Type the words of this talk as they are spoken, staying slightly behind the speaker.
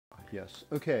Yes.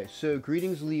 Okay, so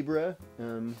greetings Libra.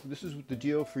 This is the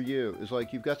deal for you. Is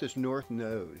like you've got this north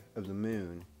node of the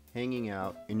moon hanging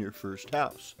out in your first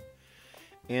house.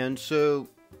 And so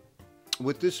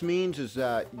what this means is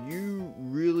that you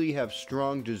really have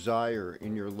strong desire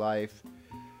in your life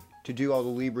to do all the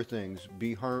Libra things.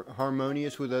 Be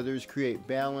harmonious with others, create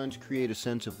balance, create a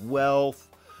sense of wealth,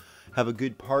 have a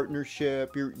good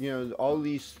partnership. All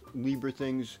these Libra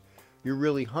things you're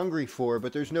really hungry for,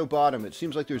 but there's no bottom. It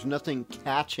seems like there's nothing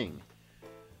catching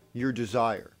your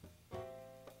desire.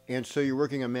 And so you're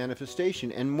working on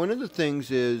manifestation. And one of the things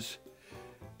is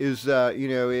that,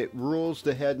 it rules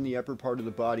the head and the upper part of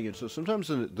the body. And so sometimes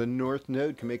the north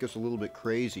node can make us a little bit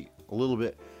crazy, a little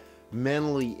bit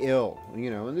mentally ill,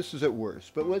 and this is at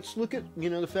worst. But let's look at,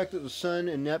 the fact that the Sun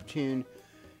and Neptune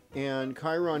and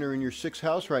Chiron are in your sixth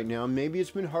house right now. Maybe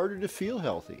it's been harder to feel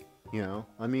healthy,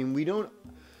 we don't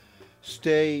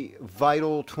stay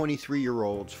vital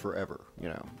 23-year-olds forever,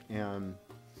 and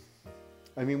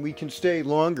we can stay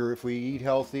longer if we eat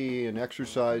healthy and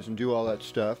exercise and do all that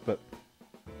stuff, but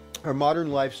our modern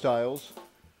lifestyles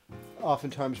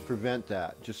oftentimes prevent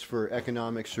that just for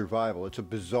economic survival. It's a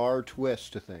bizarre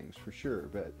twist to things for sure,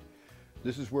 but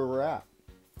this is where we're at.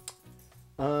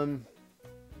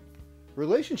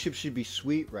 Relationships should be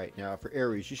sweet right now for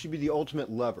Aries. You should be the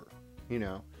ultimate lover,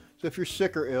 so if you're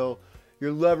sick or ill,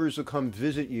 your lovers will come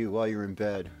visit you while you're in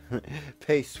bed,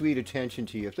 pay sweet attention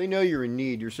to you. If they know you're in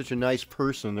need, you're such a nice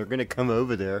person, they're going to come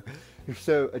over there. You're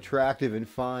so attractive and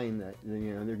fine that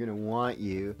they're going to want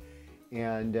you.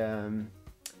 And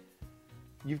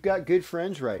you've got good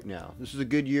friends right now. This is a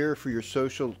good year for your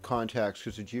social contacts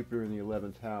because of Jupiter in the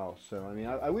 11th house. So,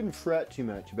 I wouldn't fret too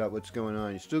much about what's going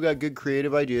on. You still got good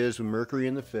creative ideas with Mercury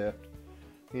in the 5th.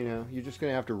 You're just going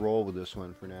to have to roll with this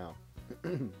one for now.